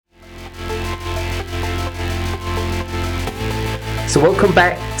So welcome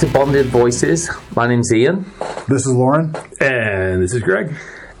back to Bonded Voices. My name's Ian. This is Lauren. And this is Greg.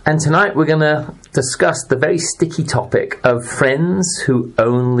 And tonight we're going to discuss the very sticky topic of friends who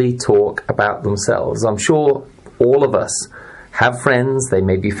only talk about themselves. I'm sure all of us have friends, they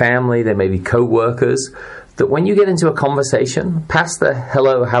may be family, they may be co-workers, that when you get into a conversation, past the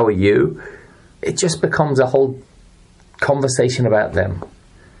hello, how are you, it just becomes a whole conversation about them,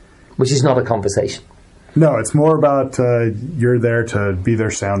 which is not a conversation. No, it's more about you're there to be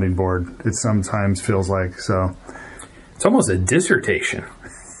their sounding board. It sometimes feels like so. It's almost a dissertation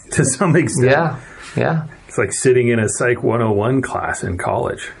to some extent. Yeah. It's like sitting in a Psych 101 class in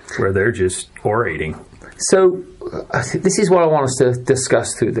college where they're just orating. So this is what I want us to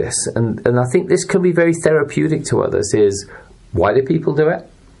discuss through this. And I think this can be very therapeutic to others is, why do people do it?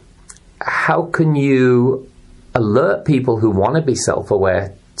 How can you alert people who want to be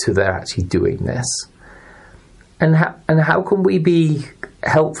self-aware to they're actually doing this? And how can we be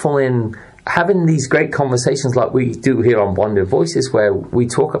helpful in having these great conversations like we do here on Bonded Voices, where we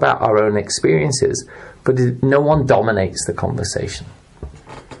talk about our own experiences, but no one dominates the conversation?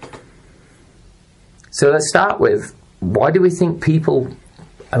 So let's start with, why do we think people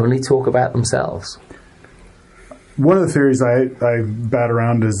only talk about themselves? One of the theories I bat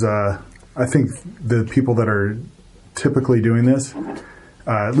around is I think the people that are typically doing this,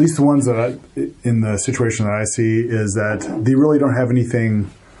 at least the ones that in the situation that I see, is that they really don't have anything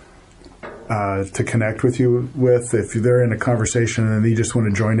to connect with you with. If they're in a conversation and they just want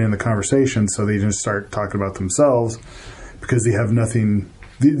to join in the conversation, so they just start talking about themselves because they have nothing,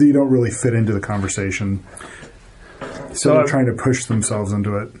 they don't really fit into the conversation. So they're trying to push themselves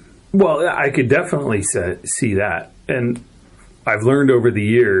into it. Well, I could definitely see that. And I've learned over the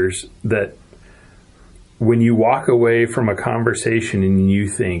years that when you walk away from a conversation and you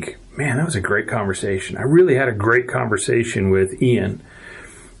think, man, that was a great conversation. I really had a great conversation with Ian.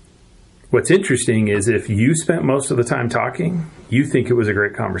 What's interesting is if you spent most of the time talking, you think it was a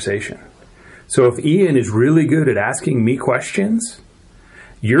great conversation. So if Ian is really good at asking me questions,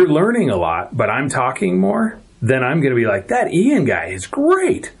 you're learning a lot, but I'm talking more, then I'm going to be like, that Ian guy is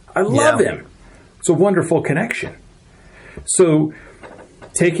great. I love him. It's a wonderful connection. So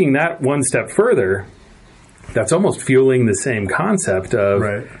taking that one step further, that's almost fueling the same concept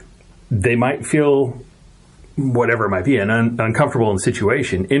of they might feel whatever it might be, uncomfortable in the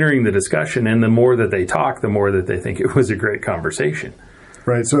situation, entering the discussion, and the more that they talk, the more that they think it was a great conversation.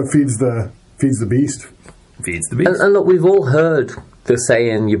 Right, so it feeds the beast. Feeds the beast. And look, we've all heard the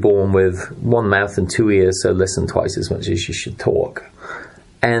saying, you're born with one mouth and two ears, so listen twice as much as you should talk.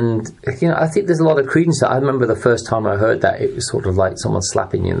 And, I think there's a lot of credence to that. I remember the first time I heard that, it was sort of like someone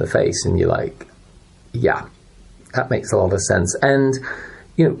slapping you in the face, and you're like, yeah, that makes a lot of sense. And,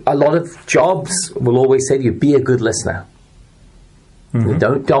 a lot of jobs will always say to you, be a good listener. Mm-hmm.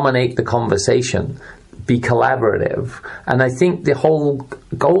 Don't dominate the conversation. Be collaborative. And I think the whole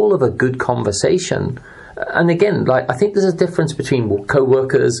goal of a good conversation, and again, I think there's a difference between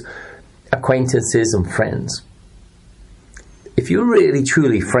co-workers, acquaintances, and friends. If you're really,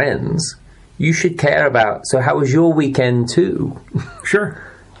 truly friends, you should care about, so how was your weekend too? Sure.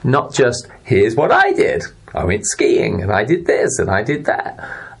 Not just, here's what I did. I went skiing, and I did this, and I did that.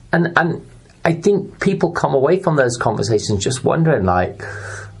 And I think people come away from those conversations just wondering,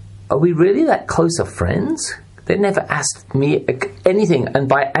 are we really that close of friends? They never asked me anything. And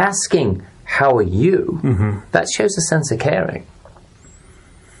by asking, how are you, that shows a sense of caring.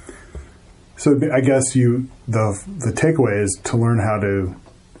 So I guess the takeaway is to learn how to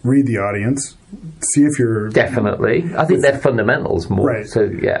read the audience, see if you're... Definitely. I think they're fundamentals more. Right. So,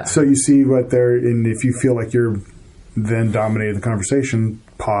 yeah. So you see what they're... And if you feel like you're then dominating the conversation,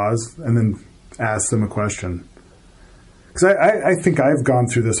 pause and then ask them a question. Because I think I've gone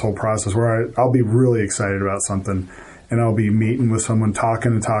through this whole process where I'll be really excited about something and I'll be meeting with someone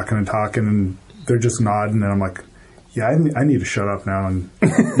talking and they're just nodding and I'm like, yeah, I need to shut up now and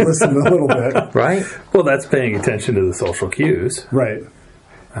listen a little bit. Right? Well, that's paying attention to the social cues. Right.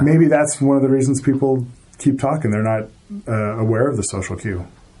 Maybe that's one of the reasons people keep talking. They're not aware of the social cue.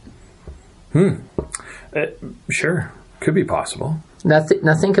 Sure. Could be possible. Now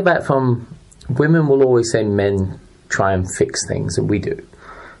think about women will always say men try and fix things, and we do.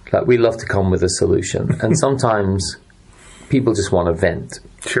 We love to come with a solution. And sometimes people just want to vent.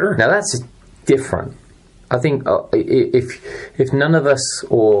 Sure. Now that's different. I think if none of us,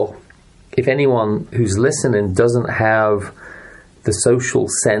 or if anyone who's listening doesn't have the social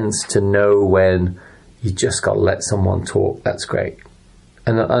sense to know when you just got to let someone talk, that's great.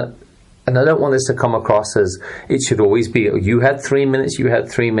 And I don't want this to come across as it should always be, you had 3 minutes, and you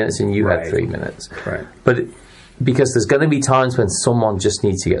had 3 minutes. Right. But because there's going to be times when someone just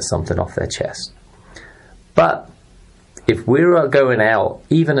needs to get something off their chest. But if we're going out,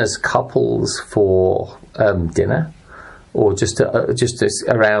 even as couples for dinner, or just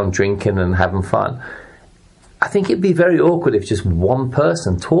around drinking and having fun, I think it'd be very awkward if just one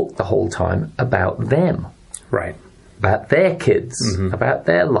person talked the whole time about them. Right. About their kids, about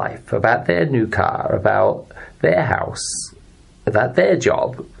their life, about their new car, about their house, about their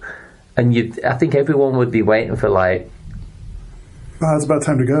job. And I think everyone would be waiting for like, oh, it's about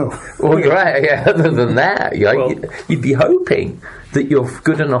time to go. Well, right, yeah, other than that, you'd be hoping that you're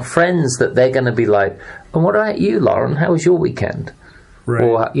good enough friends that they're going to be like, and what about you, Lauren? How was your weekend? Right.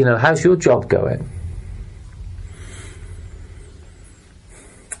 Or, how's your job going?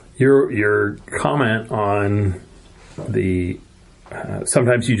 Your comment on the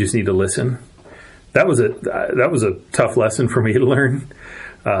sometimes you just need to listen. That was a tough lesson for me to learn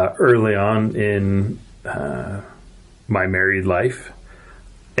early on in my married life.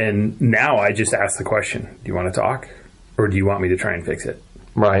 And now I just ask the question, do you want to talk or do you want me to try and fix it?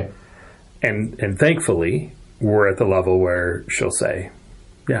 Right. And thankfully we're at the level where she'll say,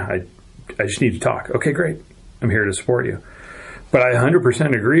 yeah, I just need to talk. Okay, great. I'm here to support you. But I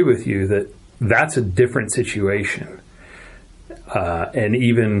 100% agree with you that that's a different situation. And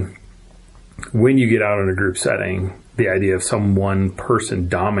even when you get out in a group setting, the idea of some one person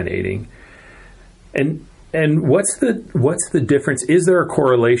dominating, and what's the difference? Is there a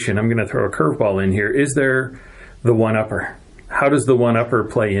correlation? I'm going to throw a curveball in here. Is there the one-upper? How does the one-upper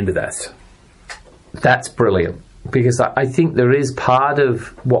play into this? That's brilliant, because I think there is part of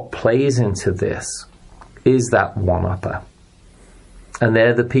what plays into this is that one-upper. And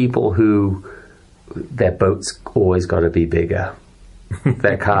they're the people who, their boat's always got to be bigger.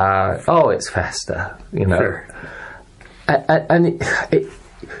 Their car, it's faster, Sure. And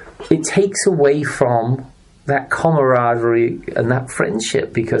it takes away from that camaraderie and that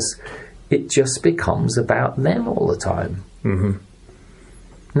friendship, because it just becomes about them all the time. Mm-hmm.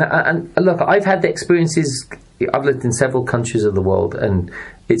 Now, and look, I've had the experiences, I've lived in several countries of the world, and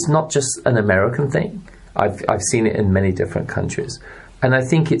it's not just an American thing. I've seen it in many different countries. And I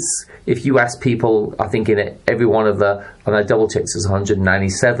think it's, if you ask people, I think in every one of the, and I double checked, there's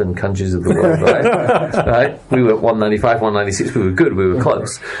 197 countries of the world, right? Right? We were at 195, 196, we were good, we were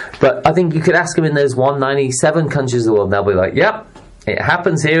close. But I think you could ask them in those 197 countries of the world, and they'll be like, yep, it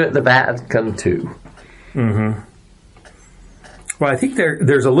happens here at the Vatican too. Mm-hmm. Well, I think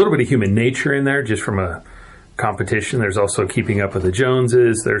there's a little bit of human nature in there, just from a competition. There's also keeping up with the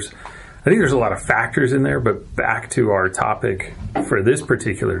Joneses. I think there's a lot of factors in there, but back to our topic for this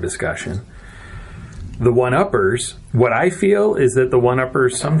particular discussion, the one-uppers, what I feel is that the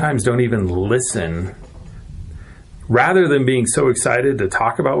one-uppers sometimes don't even listen. Rather than being so excited to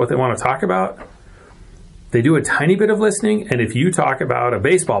talk about what they want to talk about, they do a tiny bit of listening, and if you talk about a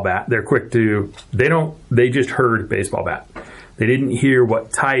baseball bat, they're quick to, they just heard baseball bat. They didn't hear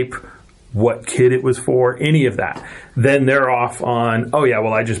what type, what kid it was for, any of that. Then they're off on,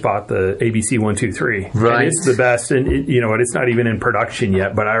 I just bought the ABC 123. Right. And it's the best, and it's not even in production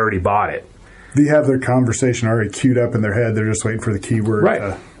yet, but I already bought it. They have their conversation already queued up in their head. They're just waiting for the keyword.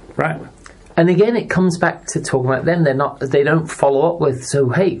 Right. Right. And again, it comes back to talking about them. They don't follow up with, so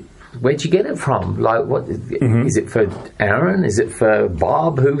hey, where'd you get it from? Like, what is it for Aaron? Is it for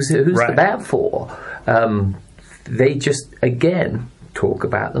Bob? Who's the bat for? They just, again, talk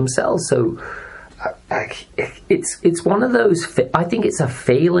about themselves. So it's one of those, I think it's a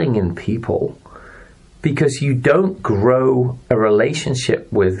failing in people, because you don't grow a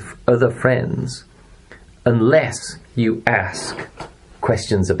relationship with other friends unless you ask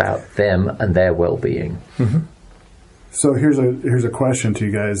questions about them and their well-being. Mm-hmm. So here's a question to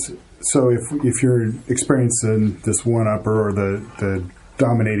you guys. So if you're experiencing this one-upper or the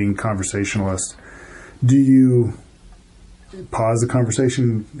dominating conversationalist, do you pause the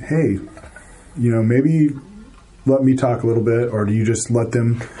conversation? Hey, maybe let me talk a little bit, or do you just let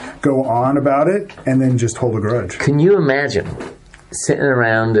them go on about it and then just hold a grudge? Can you imagine sitting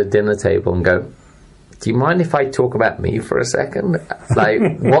around a dinner table and go, do you mind if I talk about me for a second? Like,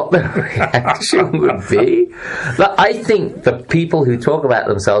 what the reaction would be? Like, I think the people who talk about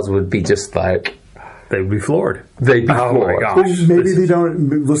themselves would be just like, they would be floored. They'd be My floored. gosh. Maybe they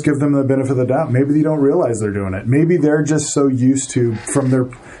don't. Let's give them the benefit of the doubt. Maybe they don't realize they're doing it. Maybe they're just so used to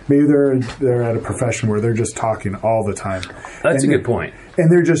Maybe they're at a profession where they're just talking all the time. That's a good point. And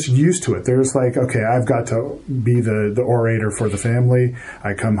they're just used to it. They're just like, okay, I've got to be the orator for the family.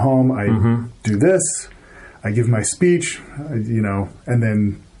 I come home, I do this, I give my speech, and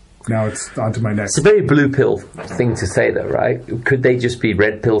then now it's on to my next. It's a very blue pill thing to say, though, right? Could they just be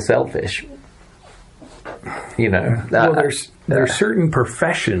red pill selfish? Well, there's certain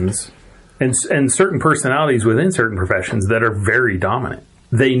professions and certain personalities within certain professions that are very dominant.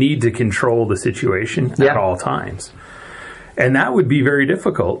 They need to control the situation at all times. And that would be very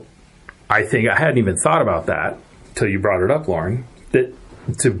difficult. I think I hadn't even thought about that till you brought it up, Lauren, that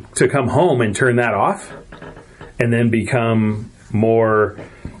to come home and turn that off and then become more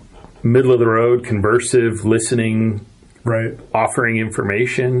middle of the road, conversive, listening, Right. offering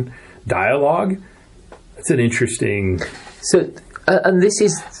information, dialogue. That's an interesting... So, and this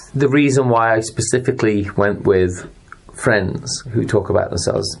is the reason why I specifically went with friends who talk about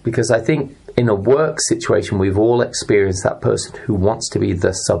themselves, because I think in a work situation, we've all experienced that person who wants to be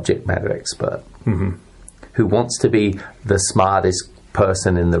the subject matter expert, who wants to be the smartest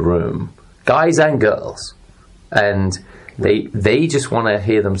person in the room, guys and girls. And they just want to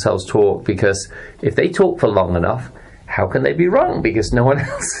hear themselves talk, because if they talk for long enough, how can they be wrong? Because no one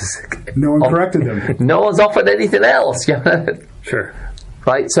else is... No one corrected them. No one's offered anything else. Sure.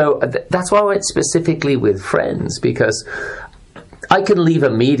 Right? So that's why I went specifically with friends, because I can leave a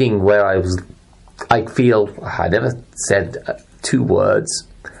meeting where I feel I never said 2 words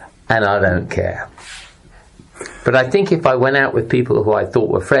and I don't care. But I think if I went out with people who I thought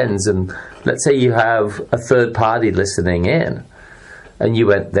were friends, and let's say you have a third party listening in, and you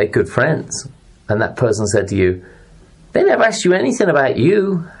went, they're good friends, and that person said to you, they never asked you anything about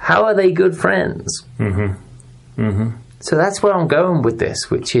you. How are they good friends? So that's where I'm going with this,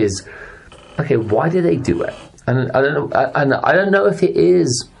 which is, okay, why do they do it? And I don't know. And I don't know if it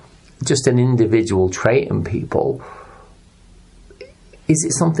is just an individual trait in people. Is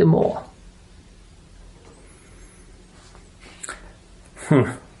it something more?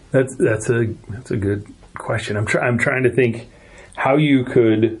 That's a good question. I'm trying to think how you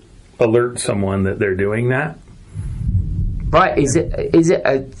could alert someone that they're doing that. Right? Is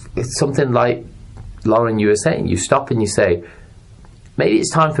it something like Lauren, you were saying? You stop and you say, maybe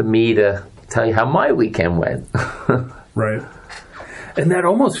it's time for me to tell you how my weekend went. Right. And that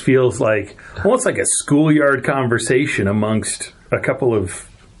almost feels like a schoolyard conversation amongst a couple of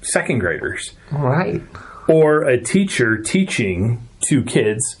second graders. Right. Or a teacher teaching 2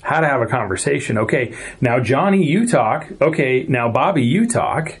 kids how to have a conversation. Okay, now Johnny, you talk. Okay, now Bobby, you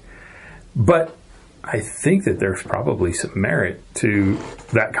talk. But I think that there's probably some merit to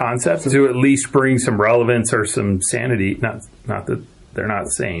that concept to at least bring some relevance or some sanity. Not that they're not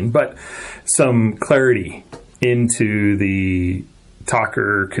sane, but some clarity into the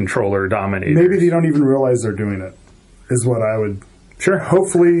talker, controller, dominator. Maybe they don't even realize they're doing it, is what I would... Sure.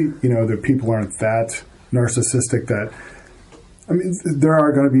 Hopefully, the people aren't that narcissistic that... I mean, there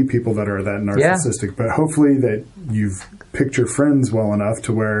are going to be people that are that narcissistic, but hopefully that you've picked your friends well enough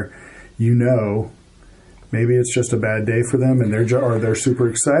to where maybe it's just a bad day for them and they're super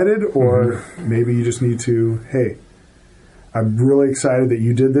excited, or maybe you just need to, hey, I'm really excited that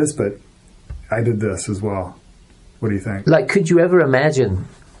you did this, but I did this as well. What do you think? Like, could you ever imagine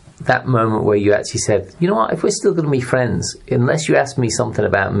that moment where you actually said, you know what, if we're still going to be friends, unless you ask me something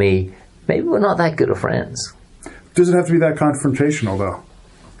about me, maybe we're not that good of friends? Does it have to be that confrontational, though?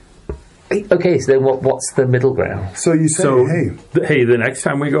 Okay, so then what's the middle ground? So you say, hey, the next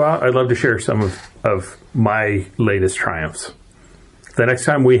time we go out, I'd love to share some of my latest triumphs. The next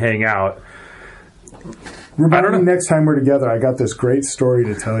time we hang out, remind me next time we're together, I got this great story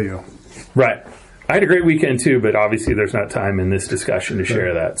to tell you. Right. I had a great weekend too, but obviously there's not time in this discussion to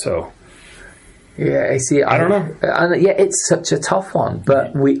share that. So, yeah, I see. I don't know. Yeah, it's such a tough one,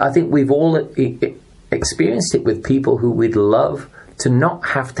 but I think we've all experienced it with people who we'd love to not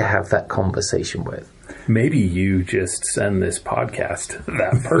have to have that conversation with. Maybe you just send this podcast to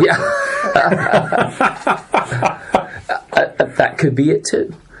that person. Yeah. That could be it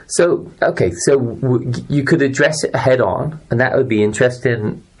too. So, okay, you could address it head on, and that would be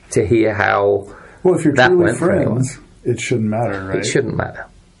interesting to hear how. Well, if you're truly friends, it shouldn't matter, right? It shouldn't matter.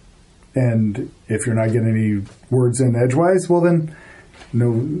 And if you're not getting any words in edgewise, well then,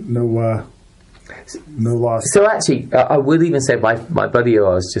 no loss. So actually, I would even say my buddy who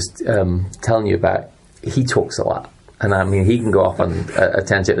I was just telling you about, he talks a lot. And I mean, he can go off on a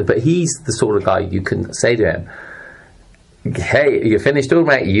tangent, but he's the sort of guy you can say to him, hey, you finished talking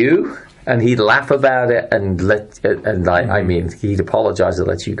about you? And he'd laugh about it I mean, he'd apologize and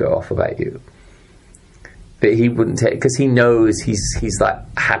let you go off about you. But he wouldn't take, because he knows he's like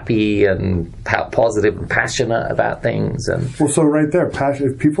happy and positive and passionate about things. And well, so right there,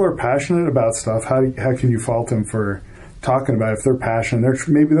 if people are passionate about stuff, how can you fault them for talking about it? If they're passionate,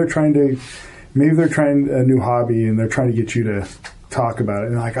 maybe they're trying a new hobby and they're trying to get you to talk about it.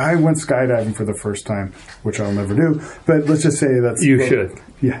 And like, I went skydiving for the first time, which I'll never do. But let's just say that's you should.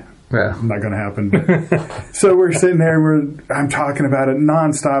 Yeah. not going to happen. But, so we're sitting there, and I'm talking about it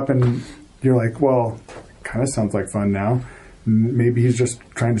nonstop, and you're like, well, kind of sounds like fun now. Maybe he's just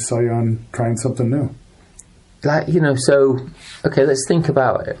trying to sell you on trying something new. Like, so, okay, let's think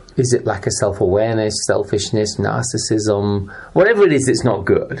about it. Is it lack of self-awareness, selfishness, narcissism, whatever it is that's not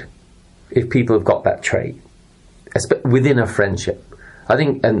good, if people have got that trait within a friendship? I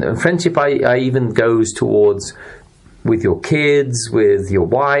think, and friendship I even goes towards with your kids, with your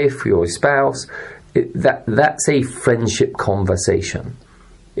wife, your spouse. That's a friendship conversation.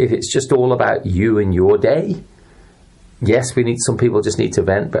 If it's just all about you and your day, yes, some people just need to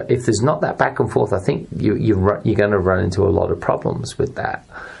vent, but if there's not that back and forth, I think you're going to run into a lot of problems with that.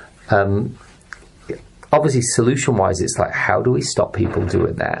 Obviously, solution-wise, it's like, how do we stop people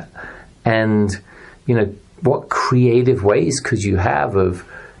doing that? And, what creative ways could you have of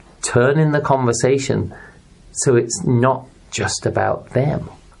turning the conversation so it's not just about them?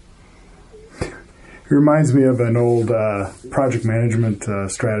 It reminds me of an old project management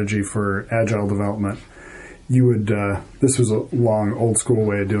strategy for agile development. You would, this was a long, old school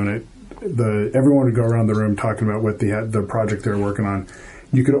way of doing it. Everyone would go around the room talking about what the project they were working on.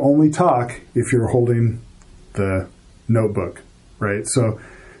 You could only talk if you're holding the notebook, right? So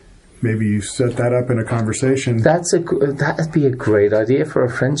maybe you set that up in a conversation. That'd be a great idea for a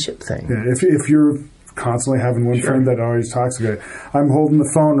friendship thing. Yeah, if you're constantly having one friend that always talks about, I'm holding the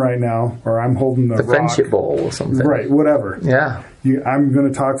phone right now, or I'm holding the rock. Friendship ball or something. Right, whatever. Yeah. I'm going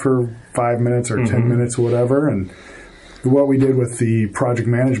to talk for 5 minutes or 10 minutes or whatever. And what we did with the project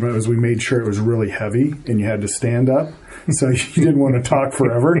management was we made sure it was really heavy and you had to stand up. So you didn't want to talk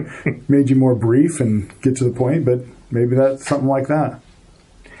forever. Made you more brief and get to the point, but maybe that's something like that.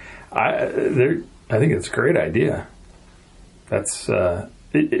 I think it's a great idea. That's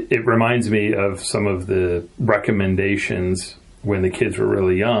it reminds me of some of the recommendations when the kids were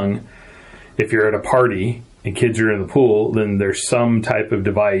really young. If you're at a party and kids are in the pool, then there's some type of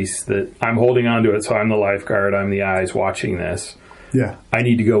device that I'm holding onto it, so I'm the lifeguard, I'm the eyes watching this. Yeah. I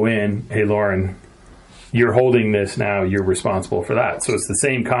need to go in, hey, Lauren, you're holding this now, you're responsible for that. So it's the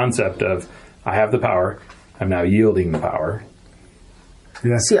same concept of, I have the power, I'm now yielding the power.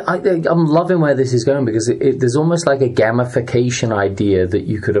 Yeah. See, I'm loving where this is going, because there's almost like a gamification idea that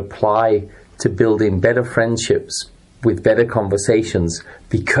you could apply to building better friendships with better conversations,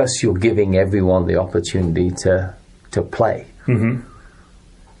 because you're giving everyone the opportunity to play. Mm-hmm.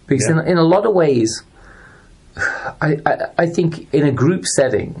 Because in a lot of ways, I think in a group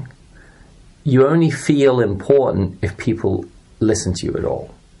setting, you only feel important if people listen to you at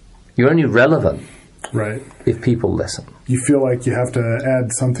all. You're only relevant, right, if people listen. You feel like you have to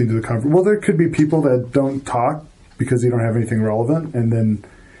add something to the conversation. Well, there could be people that don't talk because you don't have anything relevant, and then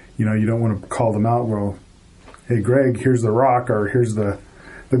you don't want to call them out. Well, hey, Greg, here's the rock, or here's the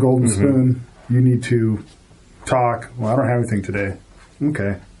golden spoon. You need to talk. Well, I don't have anything today.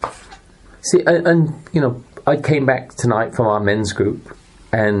 Okay. See, and I came back tonight from our men's group,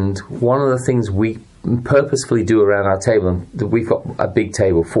 and one of the things we purposefully do around our table, and we've got a big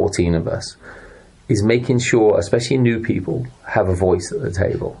table, 14 of us, is making sure, especially new people, have a voice at the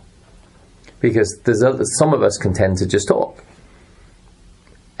table. Because some of us can tend to just talk.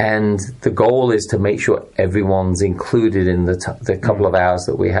 And the goal is to make sure everyone's included in the couple of hours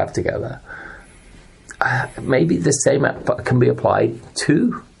that we have together. Maybe the same can be applied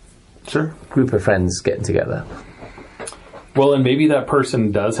to group of friends getting together. Well, and maybe that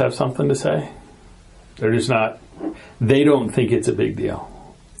person does have something to say. They're just not, they don't think it's a big deal.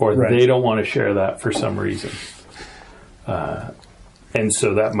 Or they don't want to share that for some reason. And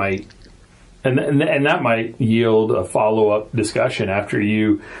so that might... And that might yield a follow-up discussion after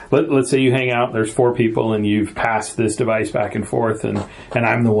you... Let's say you hang out, there's 4 people, and you've passed this device back and forth, and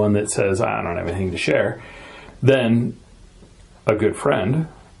I'm the one that says, I don't have anything to share. Then a good friend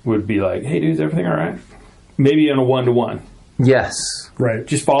would be like, hey, dude, is everything all right? Maybe in a one-to-one. Yes. Right.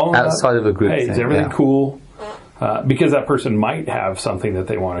 Just following outside of a group hey, thing, is everything cool? Because that person might have something that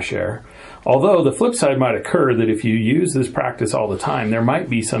they want to share. Although the flip side might occur that if you use this practice all the time, there might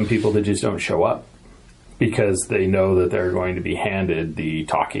be some people that just don't show up because they know that they're going to be handed the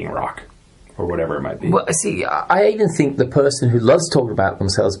talking rock or whatever it might be. Well, see, I even think the person who loves talking about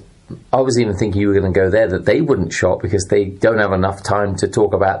themselves, I was even thinking you were going to go there, that they wouldn't show up because they don't have enough time to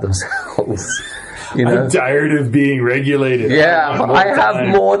talk about themselves. I'm tired of being regulated. Yeah, I have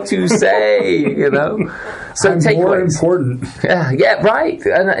more to say, So I'm more important. Yeah, right.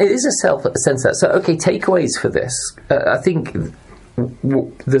 And it is a sense that. So, okay, takeaways for this. I think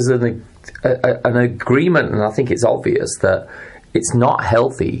there's an agreement, and I think it's obvious, that it's not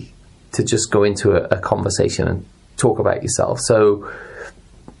healthy to just go into a conversation and talk about yourself. So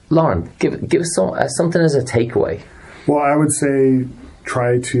Lauren, give us something as a takeaway. Well, I would say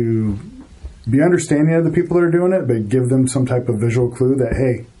try to be understanding of the people that are doing it, but give them some type of visual clue that,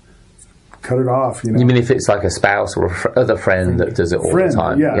 hey, cut it off. You know? You mean if it's like a spouse or other friend that does it all the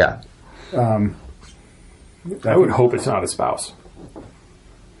time? Yeah. I would hope it's not a spouse.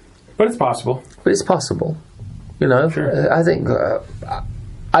 But it's possible. But it's possible. You know, Sure. I think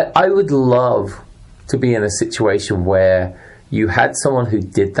I would love to be in a situation where you had someone who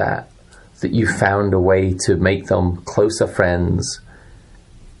did that you found a way to make them closer friends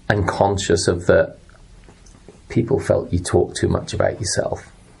and conscious of that people felt you talked too much about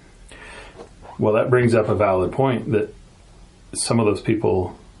yourself. Well, that brings up a valid point that some of those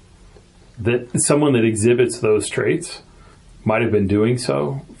people, that someone that exhibits those traits might have been doing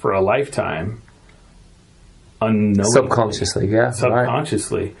so for a lifetime unknowingly. Subconsciously, yeah.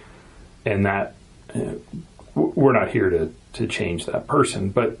 Subconsciously. Right. And that, we're not here to change that person,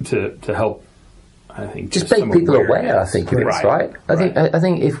 but to help, I think, just make people aware. I think it is right. I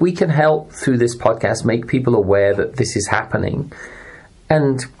think if we can help through this podcast make people aware that this is happening,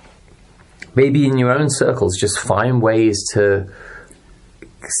 and maybe in your own circles, just find ways to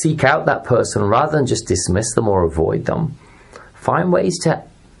seek out that person rather than just dismiss them or avoid them. Find ways to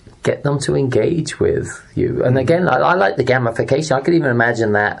get them to engage with you. And again, I like the gamification. I could even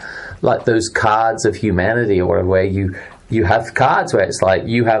imagine that, like those cards of humanity or whatever, where you have cards where it's like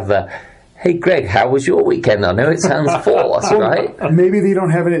you have the, hey Greg, how was your weekend? I know it sounds forced, right? Maybe they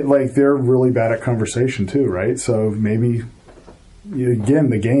don't have it, like they're really bad at conversation too, right? So maybe, again,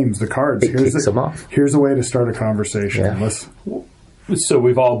 the games, the cards. Kicks them off. Here's a way to start a conversation. Yeah. So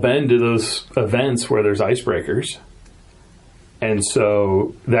we've all been to those events where there's icebreakers. And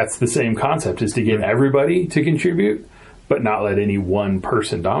so that's the same concept, is to get everybody to contribute, but not let any one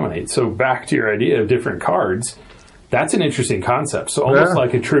person dominate. So back to your idea of different cards, that's an interesting concept. So almost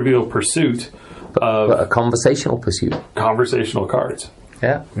like a Trivial Pursuit of a conversational pursuit. Conversational cards.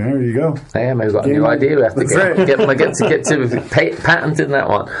 Yeah. There you go. Yeah, maybe we've got a new idea. We have to get to patenting that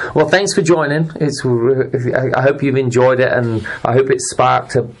one. Well, thanks for joining. I hope you've enjoyed it, and I hope it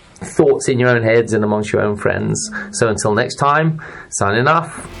sparked thoughts in your own heads and amongst your own friends. So until next time, signing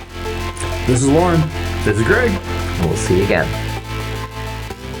off. This is Lauren. This is Greg. We'll see you again.